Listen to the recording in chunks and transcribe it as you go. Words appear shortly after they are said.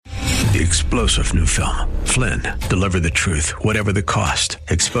The explosive new film, Flynn, deliver the truth, whatever the cost,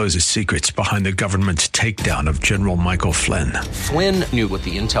 exposes secrets behind the government's takedown of General Michael Flynn. Flynn knew what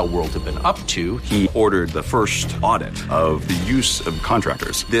the intel world had been up to. He ordered the first audit of the use of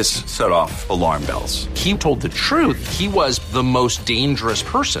contractors. This set off alarm bells. He told the truth. He was the most dangerous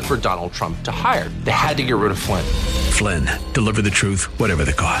person for Donald Trump to hire. They had to get rid of Flynn. Flynn, deliver the truth, whatever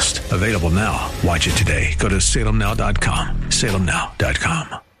the cost. Available now. Watch it today. Go to salemnow.com.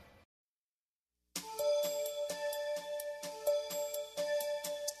 salemnow.com.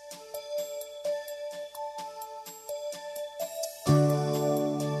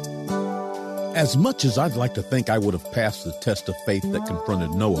 As much as I'd like to think I would have passed the test of faith that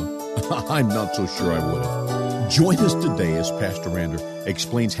confronted Noah, I'm not so sure I would have. Join us today as Pastor Rander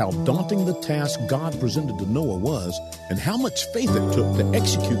explains how daunting the task God presented to Noah was and how much faith it took to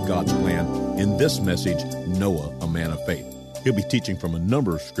execute God's plan in this message, Noah, a Man of Faith. He'll be teaching from a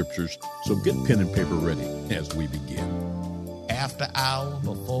number of scriptures, so get pen and paper ready as we begin. After hour,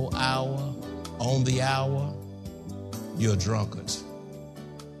 before hour, on the hour, you're drunkards.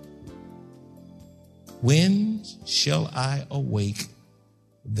 When shall I awake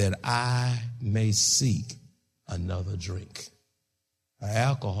that I may seek another drink? An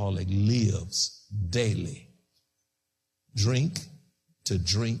alcoholic lives daily. Drink to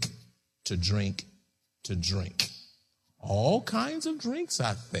drink to drink to drink. All kinds of drinks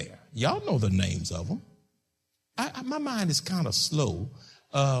out there. Y'all know the names of them. My mind is kind of slow.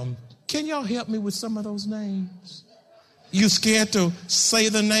 Can y'all help me with some of those names? You scared to say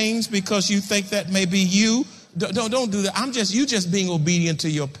the names because you think that may be you? Don't do that. You just being obedient to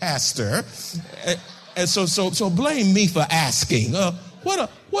your pastor. And so blame me for asking. What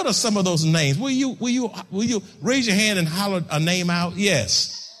are some of those names? Will you raise your hand and holler a name out?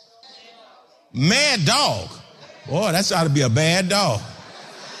 Yes. Mad Dog. Boy, that's ought to be a bad dog.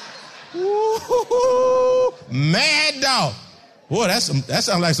 Woo-hoo-hoo. Mad Dog. Boy, that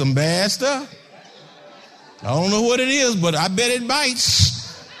sounds like some bad stuff. I don't know what it is, but I bet it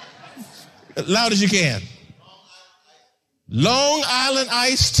bites. Loud as you can. Long Island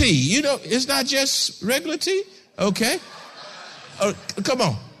iced tea. You know, it's not just regular tea. Okay. Come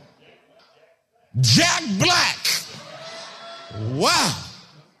on. Jack Black. Wow.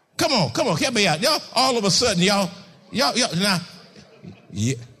 Come on. Help me out. Y'all, all of a sudden, y'all now,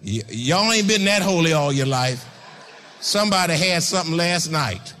 y'all ain't been that holy all your life. Somebody had something last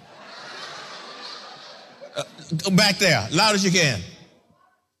night. Back there, loud as you can.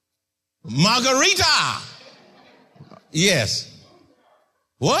 Margarita. Yes.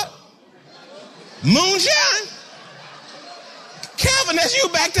 What? Moonshine? Calvin, that's you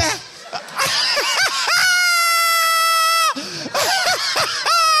back there?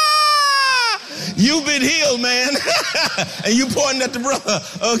 You've been healed, man. And you pointing at the brother.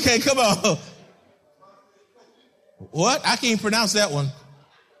 Okay, come on. What? I can't pronounce that one.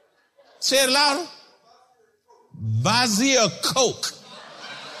 Say it louder. Vazia Coke.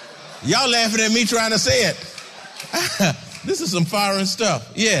 Y'all laughing at me trying to say it. This is some foreign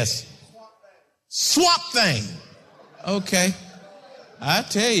stuff. Yes. Swap thing. Okay. I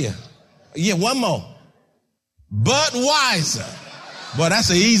tell you. Yeah, one more. Budweiser. Boy,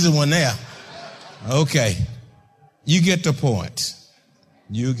 that's an easy one there. Okay. You get the point.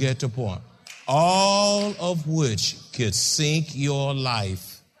 You get the point. All of which could sink your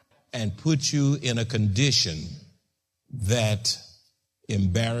life and put you in a condition that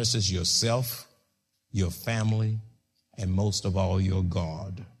embarrasses yourself, your family, and most of all, your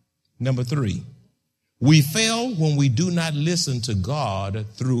God. Number 3, we fail when we do not listen to God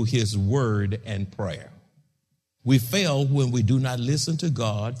through his word and prayer. We fail when we do not listen to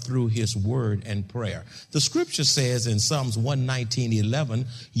God through his word and prayer. The scripture says in Psalms 119:11,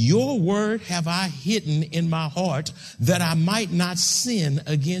 your word have I hidden in my heart that I might not sin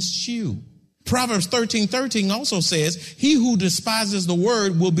against you. Proverbs 13:13 also says, he who despises the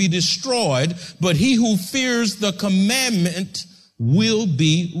word will be destroyed, but he who fears the commandment will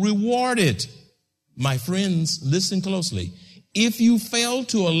be rewarded. My friends, listen closely. If you fail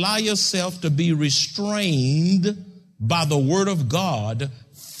to allow yourself to be restrained by the word of God,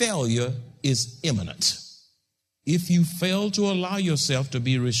 failure is imminent. If you fail to allow yourself to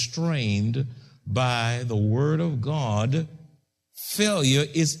be restrained by the word of God, failure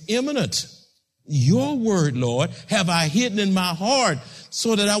is imminent. Your word, Lord, have I hidden in my heart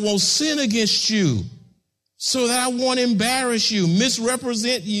so that I won't sin against you, so that I won't embarrass you,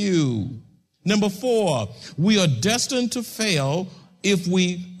 misrepresent you. Number 4, we are destined to fail if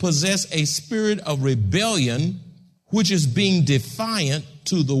we possess a spirit of rebellion, which is being defiant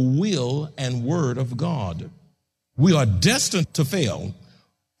to the will and word of God. We are destined to fail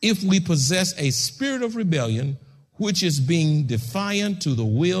if we possess a spirit of rebellion, which is being defiant to the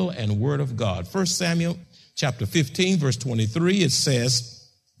will and word of God. 1 Samuel chapter 15, verse 23, it says,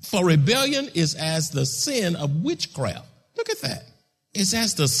 for rebellion is as the sin of witchcraft. Look at that. It's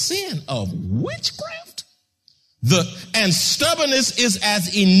as the sin of witchcraft. And stubbornness is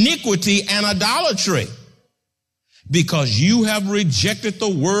as iniquity and idolatry. Because you have rejected the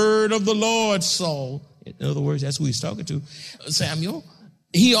word of the Lord, Saul. In other words, that's who he's talking to, Samuel.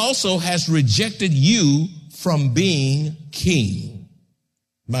 He also has rejected you from being king.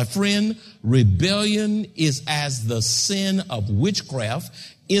 My friend, rebellion is as the sin of witchcraft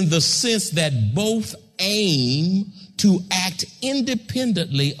in the sense that both aim to act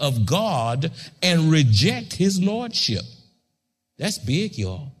independently of God and reject his lordship. That's big,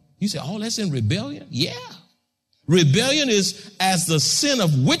 y'all. You say, oh, that's in rebellion? Yeah. Rebellion is as the sin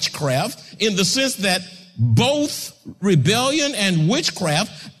of witchcraft in the sense that both rebellion and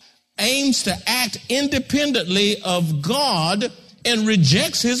witchcraft aims to act independently of God and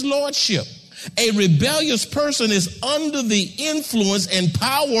rejects his lordship. A rebellious person is under the influence and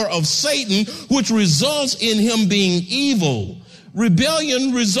power of Satan, which results in him being evil.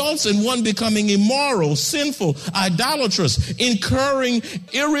 Rebellion results in one becoming immoral, sinful, idolatrous, incurring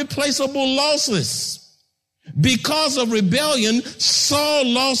irreplaceable losses. Because of rebellion, Saul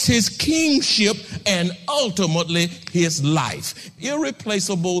lost his kingship and ultimately his life.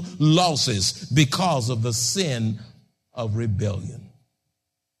 Irreplaceable losses because of the sin of rebellion.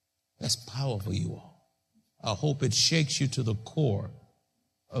 That's powerful, you all. I hope it shakes you to the core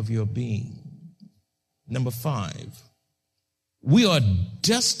of your being. Number 5, we are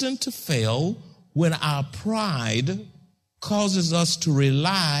destined to fail when our pride causes us to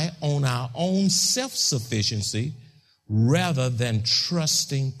rely on our own self-sufficiency rather than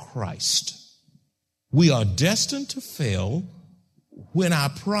trusting Christ. We are destined to fail when our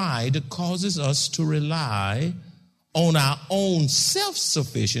pride causes us to rely on our own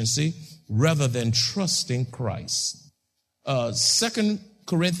self-sufficiency rather than trusting Christ. 2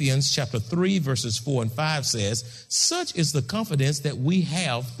 Corinthians chapter 3, verses 4 and 5 says, such is the confidence that we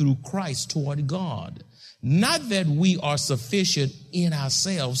have through Christ toward God. Not that we are sufficient in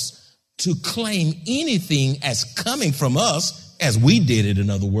ourselves to claim anything as coming from us, as we did it, in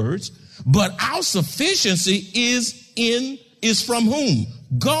other words, but our sufficiency is from whom?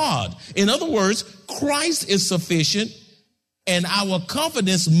 God. In other words, Christ is sufficient, and our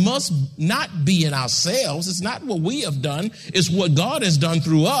confidence must not be in ourselves. It's not what we have done. It's what God has done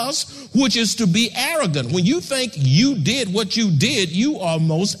through us, which is to be arrogant. When you think you did what you did, you are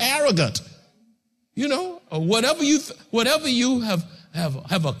most arrogant. You know, whatever you have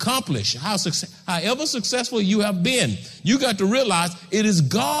accomplished, however successful you have been, you got to realize it is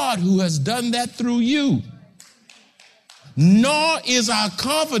God who has done that through you. Nor is our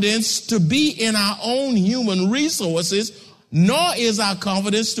confidence to be in our own human resources, nor is our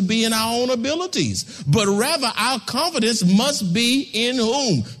confidence to be in our own abilities, but rather our confidence must be in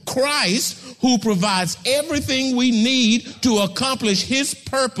whom? Christ, who provides everything we need to accomplish his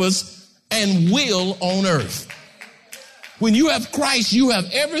purpose and will on earth. When you have Christ, you have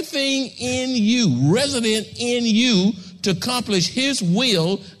everything in you, resident in you, to accomplish his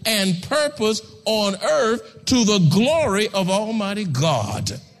will and purpose on earth to the glory of Almighty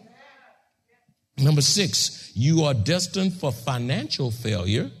God. Number 6, you are destined for financial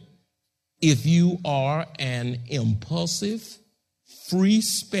failure if you are an impulsive, free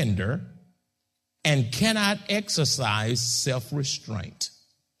spender and cannot exercise self-restraint.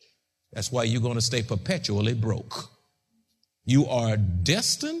 That's why you're going to stay perpetually broke. You are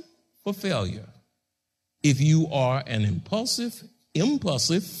destined for failure if you are an impulsive,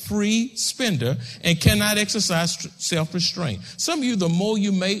 free spender and cannot exercise self-restraint. Some of you, the more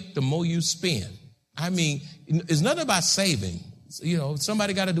you make, the more you spend. I mean, it's not about saving. You know,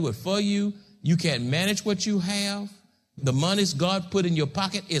 somebody got to do it for you. You can't manage what you have. The money's God put in your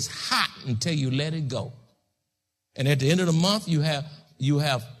pocket is hot until you let it go. And at the end of the month, you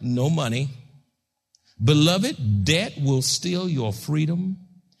have no money. Beloved, debt will steal your freedom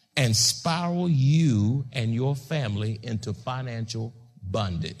and spiral you and your family into financial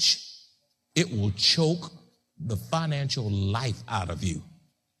bondage. It will choke the financial life out of you.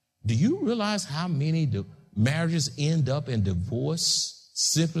 Do you realize how many marriages end up in divorce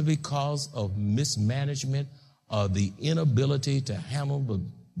simply because of mismanagement or the inability to handle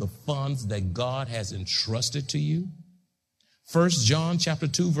the funds that God has entrusted to you? 1 John chapter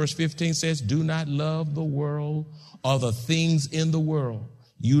 2, verse 15 says, do not love the world or the things in the world.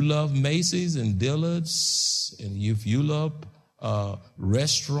 You love Macy's and Dillard's, and if you love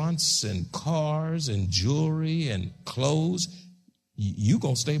restaurants and cars and jewelry and clothes, you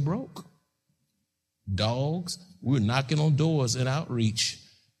going to stay broke. Dogs, we were knocking on doors in outreach.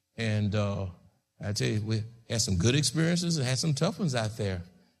 And I tell you, we had some good experiences and had some tough ones out there.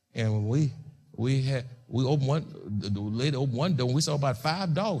 And when we opened the lady opened one door, and we saw about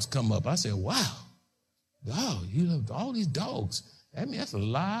 5 dogs come up. I said, wow, dog, you know, all these dogs. I mean, that's a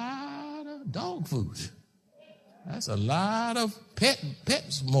lot of dog food. That's a lot of pet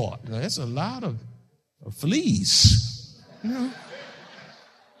smart. That's a lot of fleas.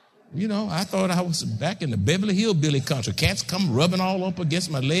 You know, I thought I was back in the Beverly Hillbilly country. Cats come rubbing all up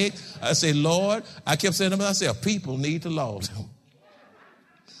against my leg. I say, Lord, I kept saying to myself, people need the Lord.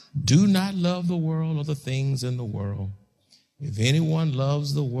 Do not love the world or the things in the world. If anyone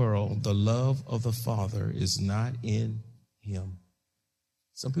loves the world, the love of the Father is not in him.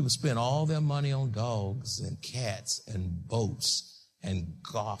 Some people spend all their money on dogs and cats and boats and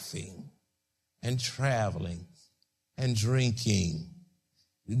golfing and traveling and drinking.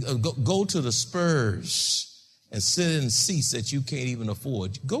 Go to the Spurs and sit in seats that you can't even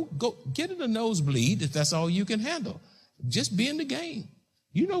afford. Go get in a nosebleed if that's all you can handle. Just be in the game.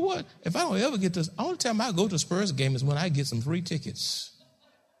 You know what? If I don't ever get this, the only time I go to a Spurs game is when I get some free tickets.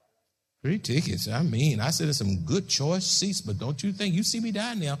 Free tickets. I mean, I said there's some good choice seats, but don't you think, you see me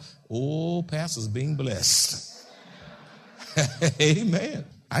down now, oh, pastor's being blessed. Amen.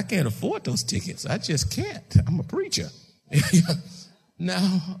 I can't afford those tickets. I just can't. I'm a preacher.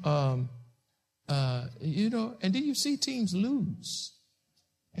 Now, you know, and then you see teams lose.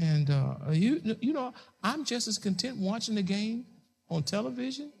 And, you know, I'm just as content watching the game on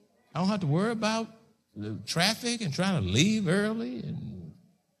television. I don't have to worry about the traffic and trying to leave early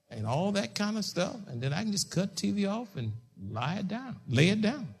and all that kind of stuff. And then I can just cut TV off and lay it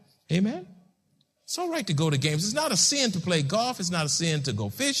down. Amen? It's all right to go to games. It's not a sin to play golf. It's not a sin to go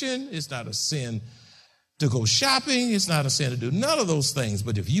fishing. It's not a sin to go shopping. It's not a sin to do none of those things.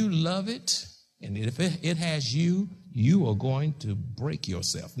 But if you love it, and if it has you, you are going to break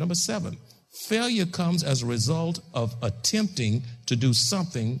yourself. Number 7, failure comes as a result of attempting to do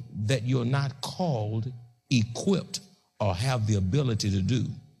something that you're not called, equipped, or have the ability to do,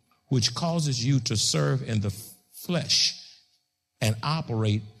 which causes you to serve in the flesh and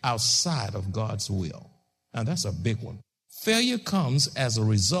operate outside of God's will. Now, that's a big one. Failure comes as a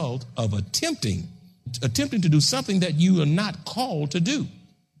result of attempting to do something that you are not called to do,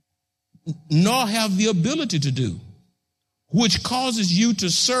 nor have the ability to do, which causes you to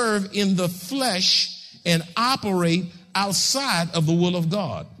serve in the flesh and operate outside of the will of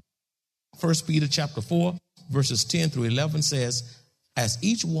God. 1 Peter chapter 4, verses 10 through 11 says, as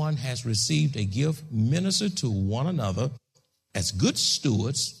each one has received a gift, minister to one another as good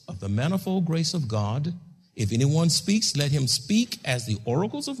stewards of the manifold grace of God. If anyone speaks, let him speak as the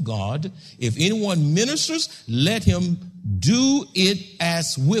oracles of God. If anyone ministers, let him do it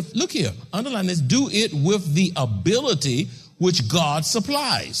as with, look here, underline this, do it with the ability which God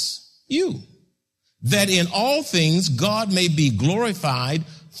supplies you, that in all things God may be glorified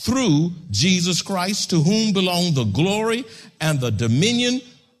through Jesus Christ, to whom belong the glory and the dominion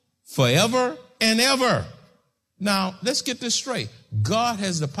forever and ever. Now, let's get this straight. God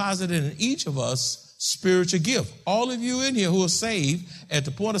has deposited in each of us spiritual gift. All of you in here who are saved, at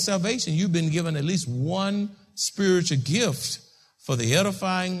the point of salvation, you've been given at least one spiritual gift for the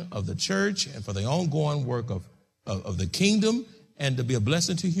edifying of the church and for the ongoing work of the kingdom and to be a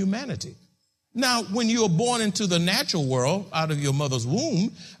blessing to humanity. Now, when you are born into the natural world out of your mother's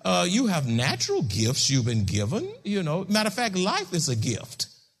womb, you have natural gifts you've been given. You know, matter of fact, life is a gift.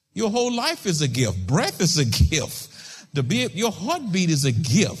 Your whole life is a gift. Breath is a gift. Your heartbeat is a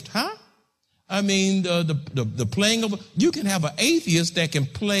gift, huh? I mean, the playing of, you can have an atheist that can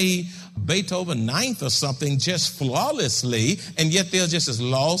play Beethoven Ninth or something just flawlessly, and yet they're just as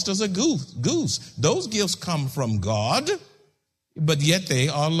lost as a goose. Those gifts come from God, but yet they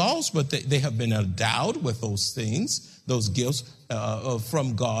are lost, but they have been endowed with those things, those gifts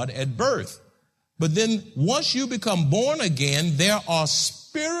from God at birth. But then once you become born again, there are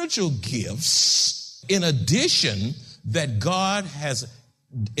spiritual gifts in addition that God has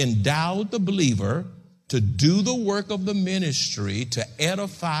endowed the believer to do the work of the ministry, to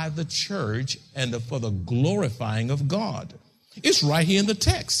edify the church, and for the glorifying of God. It's right here in the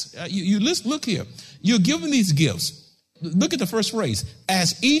text. Look here. You're given these gifts. Look at the first phrase.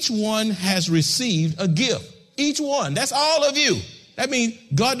 As each one has received a gift. Each one. That's all of you. That means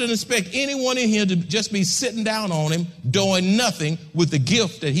God doesn't expect anyone in here to just be sitting down on him, doing nothing with the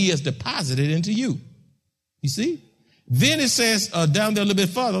gift that he has deposited into you. You see? Then it says down there a little bit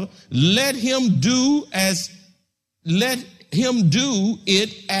further, let him do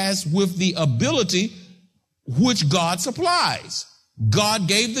it as with the ability which God supplies. God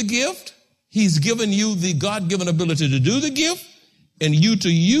gave the gift. He's given you the God-given ability to do the gift and you to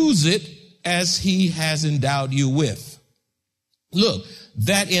use it as he has endowed you with. Look,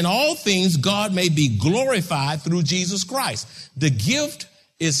 that in all things God may be glorified through Jesus Christ. The gift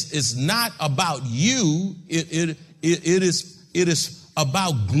is not about you. It is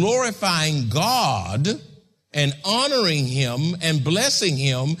about glorifying God and honoring him and blessing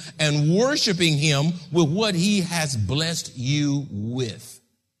him and worshiping him with what he has blessed you with.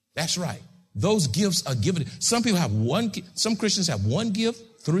 That's right. Those gifts are given. Some people have some Christians have one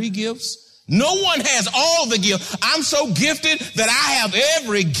gift, 3 gifts. No one has all the gifts. I'm so gifted that I have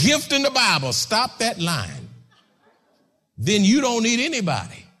every gift in the Bible. Stop that line. Then you don't need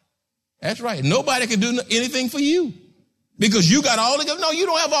anybody. That's right. Nobody can do anything for you because you got all the gifts. No, you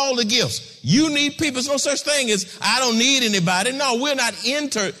don't have all the gifts. You need people. There's no such thing as I don't need anybody. No, we're not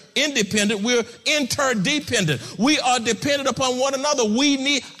independent. We're interdependent. We are dependent upon one another.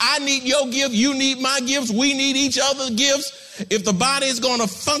 I need your gift. You need my gifts. We need each other's gifts. If the body is going to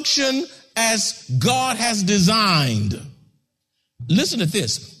function as God has designed. Listen to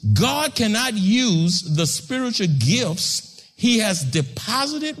this. God cannot use the spiritual gifts he has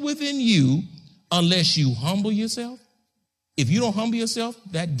deposited within you unless you humble yourself. If you don't humble yourself,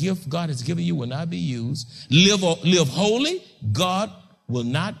 that gift God has given you will not be used. Live holy. God will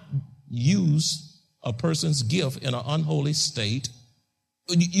not use a person's gift in an unholy state.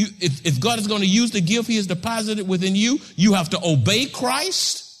 If God is going to use the gift he has deposited within you, you have to obey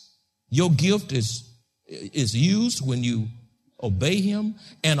Christ. Your gift is used when you obey him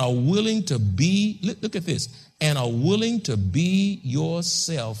and are willing to be, look at this, and are willing to be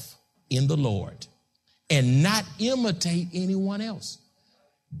yourself in the Lord and not imitate anyone else.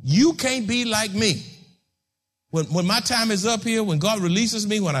 You can't be like me. When my time is up here, when God releases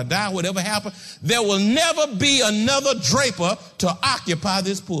me, when I die, whatever happens, there will never be another draper to occupy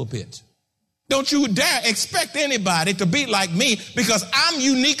this pulpit. Don't you dare expect anybody to be like me because I'm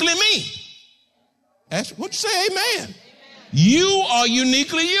uniquely me. That's what you say, amen. You are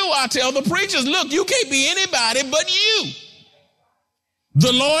uniquely you. I tell the preachers, look, you can't be anybody but you.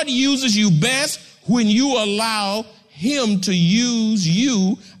 The Lord uses you best when you allow him to use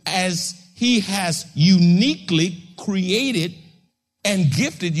you as he has uniquely created and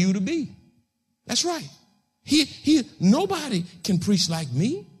gifted you to be. That's right. Nobody can preach like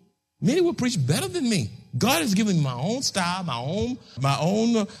me. Many will preach better than me. God has given me my own style, my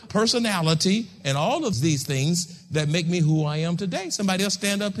own personality, and all of these things that make me who I am today. Somebody else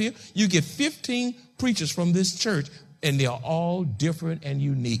stand up here. You get 15 preachers from this church, and they're all different and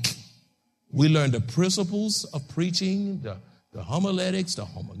unique. We learn the principles of preaching, the homiletics, the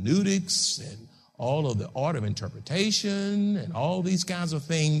hermeneutics, and all of the art of interpretation, and all these kinds of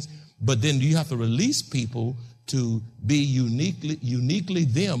things. But then you have to release people to be uniquely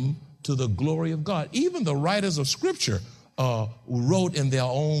them to the glory of God. Even the writers of Scripture wrote in their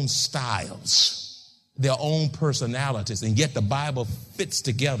own styles, their own personalities, and yet the Bible fits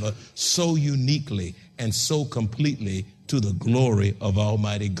together so uniquely and so completely to the glory of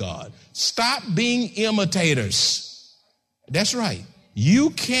Almighty God. Stop being imitators. That's right. You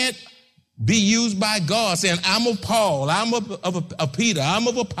can't be used by God saying, I'm of Paul, I'm of Peter, I'm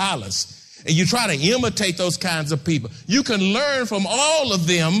of Apollos. And you try to imitate those kinds of people. You can learn from all of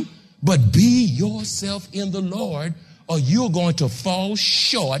them, but be yourself in the Lord, or you're going to fall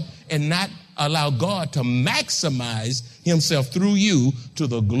short and not allow God to maximize himself through you to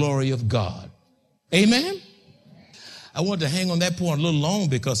the glory of God. Amen? I want to hang on that point a little long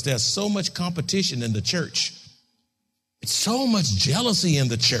because there's so much competition in the church. It's so much jealousy in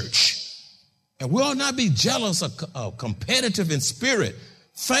the church. And we ought not be jealous or competitive in spirit.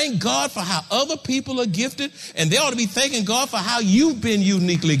 Thank God for how other people are gifted, and they ought to be thanking God for how you've been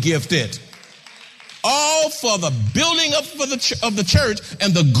uniquely gifted. All for the building up of the church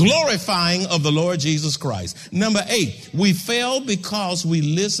and the glorifying of the Lord Jesus Christ. Number 8, we fail because we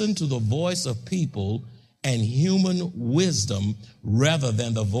listen to the voice of people and human wisdom rather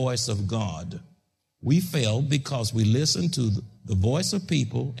than the voice of God. We fail because we listen to the voice of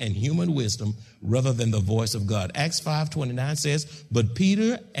people and human wisdom rather than the voice of God. Acts 5:29 says, but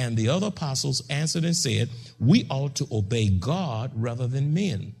Peter and the other apostles answered and said, we ought to obey God rather than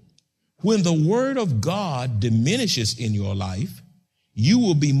men. When the word of God diminishes in your life, you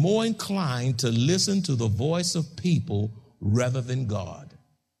will be more inclined to listen to the voice of people rather than God.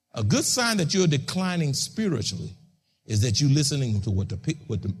 A good sign that you're declining spiritually is that you're listening to what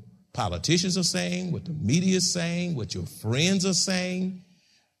the politicians are saying, what the media is saying, what your friends are saying.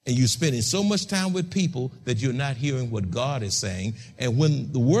 And you're spending so much time with people that you're not hearing what God is saying. And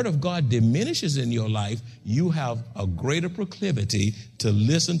when the word of God diminishes in your life, you have a greater proclivity to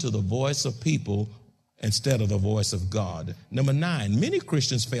listen to the voice of people instead of the voice of God. Number 9, many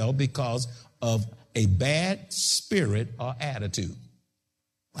Christians fail because of a bad spirit or attitude.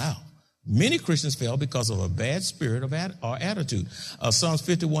 Wow. Many Christians fail because of a bad spirit or attitude. Psalms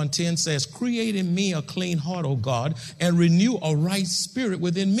 51:10 says, create in me a clean heart, O God, and renew a right spirit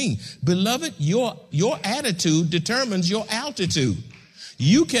within me. Beloved, your attitude determines your altitude.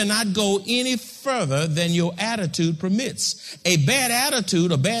 You cannot go any further than your attitude permits. A bad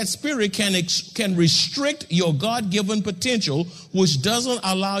attitude, a bad spirit can restrict your God-given potential, which doesn't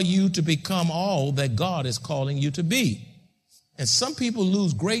allow you to become all that God is calling you to be. And some people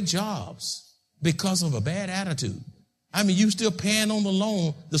lose great jobs because of a bad attitude. I mean, you still paying on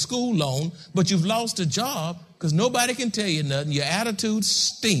the school loan, but you've lost a job because nobody can tell you nothing. Your attitude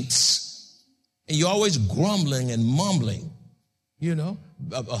stinks. And you're always grumbling and mumbling. You know,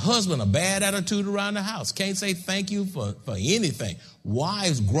 a husband, a bad attitude around the house. Can't say thank you for anything.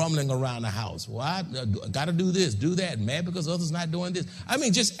 Wives grumbling around the house. Why? Got to do this, do that. Mad because others not doing this. I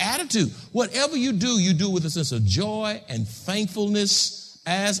mean, just attitude. Whatever you do with a sense of joy and thankfulness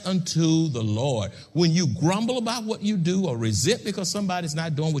as unto the Lord. When you grumble about what you do or resent because somebody's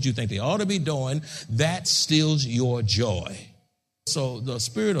not doing what you think they ought to be doing, that steals your joy. So the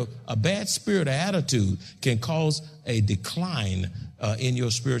spirit of a bad spirit or attitude can cause a decline in your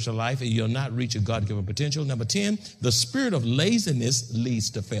spiritual life, and you'll not reach a God-given potential. Number 10, the spirit of laziness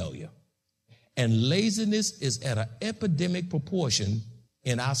leads to failure. And laziness is at an epidemic proportion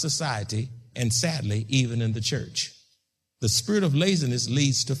in our society, and sadly, even in the church. The spirit of laziness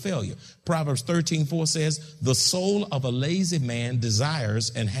leads to failure. Proverbs 13:4 says, the soul of a lazy man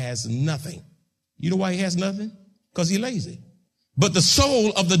desires and has nothing. You know why he has nothing? Because he's lazy. But the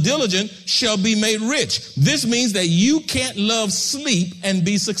soul of the diligent shall be made rich. This means that you can't love sleep and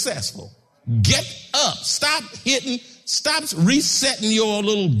be successful. Get up. Stop resetting your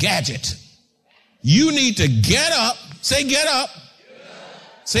little gadget. You need to get up. Say get up.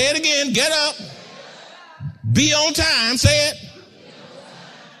 Say it again. Get up. Be on time. Say it.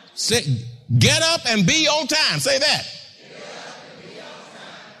 Say, get up and be on time. Say that.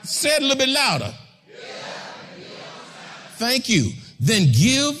 Say it a little bit louder. Thank you. Then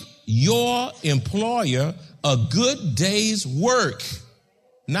give your employer a good day's work.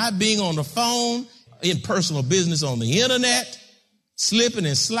 Not being on the phone, in personal business on the internet, slipping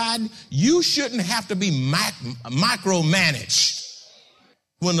and sliding. You shouldn't have to be micromanaged.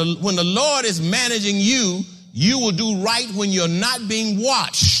 When the Lord is managing you, you will do right when you're not being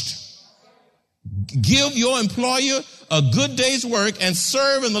watched. Give your employer a good day's work and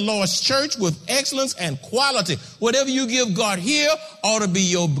serve in the Lord's church with excellence and quality. Whatever you give God here ought to be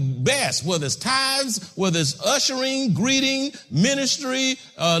your best, whether it's tithes, whether it's ushering, greeting, ministry,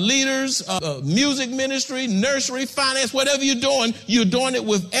 leaders, music ministry, nursery, finance, whatever you're doing it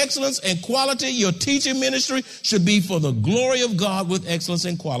with excellence and quality. Your teaching ministry should be for the glory of God with excellence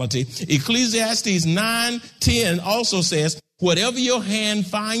and quality. Ecclesiastes 9:10 also says, whatever your hand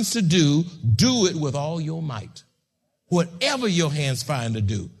finds to do, do it with all your might. Whatever your hands find to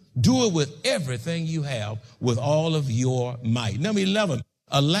do it with everything you have, with all of your might. Number 11,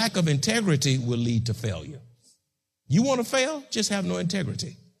 a lack of integrity will lead to failure. You want to fail? Just have no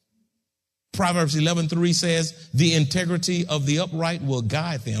integrity. Proverbs 11:3 says, the integrity of the upright will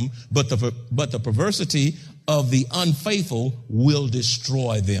guide them, but the perversity of the unfaithful will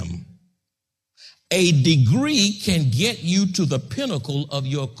destroy them. A degree can get you to the pinnacle of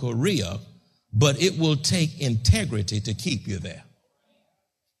your career, but it will take integrity to keep you there.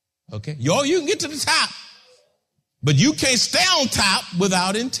 Okay? You can get to the top, but you can't stay on top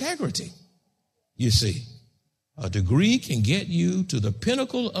without integrity. You see, a degree can get you to the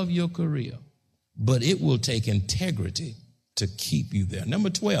pinnacle of your career, but it will take integrity to keep you there. Number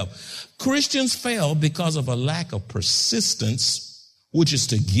 12, Christians fail because of a lack of persistence, which is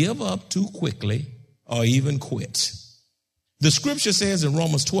to give up too quickly or even quit. The scripture says in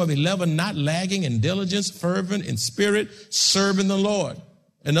Romans 12:11, not lagging in diligence, fervent in spirit, serving the Lord.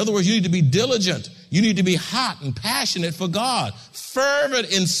 In other words, you need to be diligent. You need to be hot and passionate for God,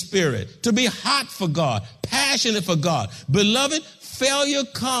 fervent in spirit, to be hot for God, passionate for God. Beloved, failure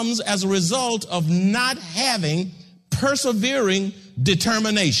comes as a result of not having persevering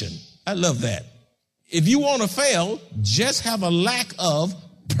determination. I love that. If you want to fail, just have a lack of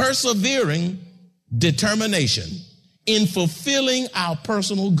persevering determination in fulfilling our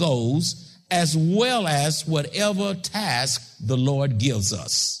personal goals as well as whatever task the Lord gives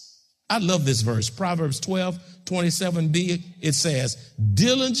us. I love this verse. Proverbs 12:27b, it says,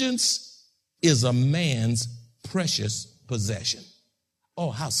 diligence is a man's precious possession.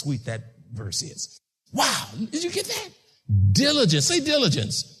 Oh, how sweet that verse is. Wow, did you get that? Diligence, say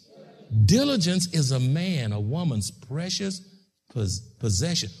diligence. Diligence is a woman's precious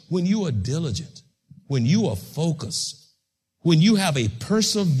possession. When you are diligent, when you are focused, when you have a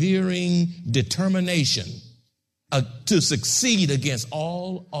persevering determination to succeed against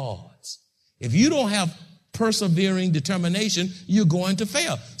all odds. If you don't have persevering determination, you're going to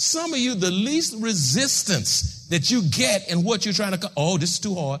fail. Some of you, the least resistance that you get in what you're trying to, oh, this is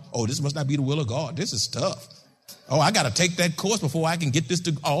too hard. Oh, this must not be the will of God. This is tough. Oh, I got to take that course before I can get this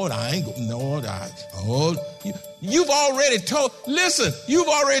to, you've already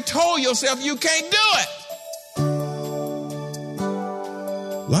told yourself you can't do it.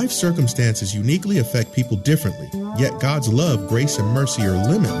 Life circumstances uniquely affect people differently, yet God's love, grace, and mercy are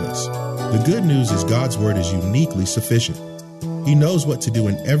limitless. The good news is God's word is uniquely sufficient. He knows what to do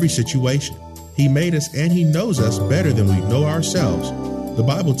in every situation. He made us and he knows us better than we know ourselves. The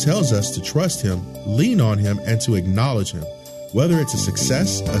Bible tells us to trust him, lean on him, and to acknowledge him. Whether it's a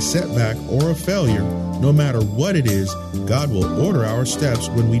success, a setback, or a failure, no matter what it is, God will order our steps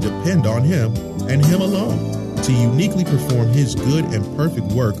when we depend on him and him alone to uniquely perform his good and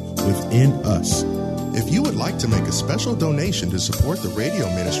perfect work within us. If you would like to make a special donation to support the radio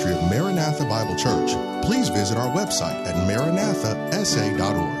ministry of Maranatha Bible Church, please visit our website at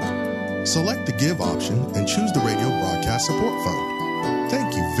maranathasa.org. Select the Give option and choose the Radio Broadcast Support Fund.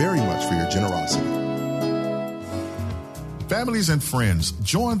 Thank you very much for your generosity. Families and friends,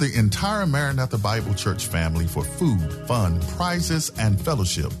 join the entire Maranatha Bible Church family for food, fun, prizes, and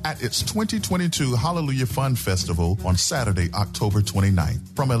fellowship at its 2022 Hallelujah Fun Festival on Saturday, October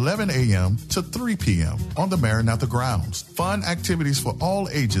 29th from 11 a.m. to 3 p.m. on the Maranatha grounds. Fun activities for all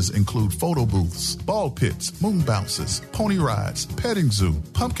ages include photo booths, ball pits, moon bounces, pony rides, petting zoo,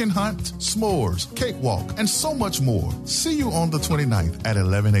 pumpkin hunt, s'mores, cakewalk, and so much more. See you on the 29th at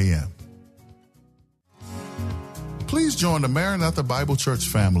 11 a.m. Please join the Maranatha Bible Church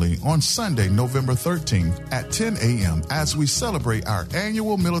family on Sunday, November 13th at 10 a.m. as we celebrate our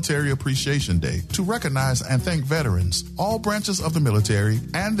annual Military Appreciation Day to recognize and thank veterans, all branches of the military,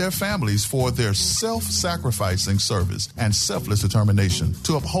 and their families for their self-sacrificing service and selfless determination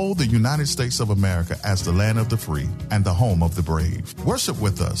to uphold the United States of America as the land of the free and the home of the brave. Worship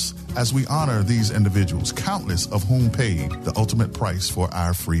with us as we honor these individuals, countless of whom paid the ultimate price for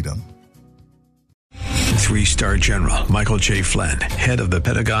our freedom. 3-star General Michael J. Flynn, head of the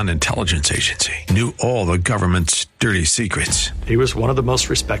Pentagon Intelligence Agency, knew all the government's dirty secrets. He was one of the most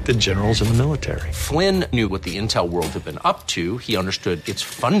respected generals in the military. Flynn knew what the intel world had been up to. He understood its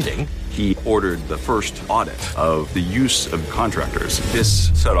funding. He ordered the first audit of the use of contractors. This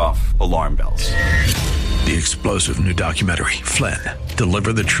set off alarm bells. The explosive new documentary, Flynn,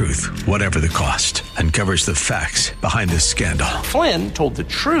 Deliver the Truth, Whatever the Cost, uncovers the facts behind this scandal. Flynn told the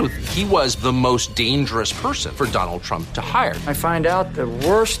truth. He was the most dangerous person for Donald Trump to hire. I find out the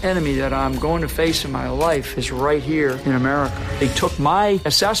worst enemy that I'm going to face in my life is right here in America. They took my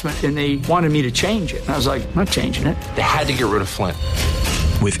assessment and they wanted me to change it. And I was like, I'm not changing it. They had to get rid of Flynn.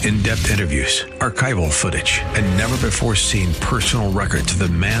 With in-depth interviews, archival footage, and never-before-seen personal records of the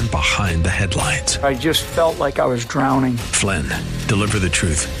man behind the headlines. I just felt like I was drowning. Flynn, Deliver the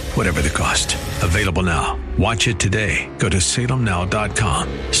Truth, Whatever the Cost. Available now. Watch it today. Go to salemnow.com.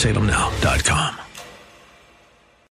 salemnow.com.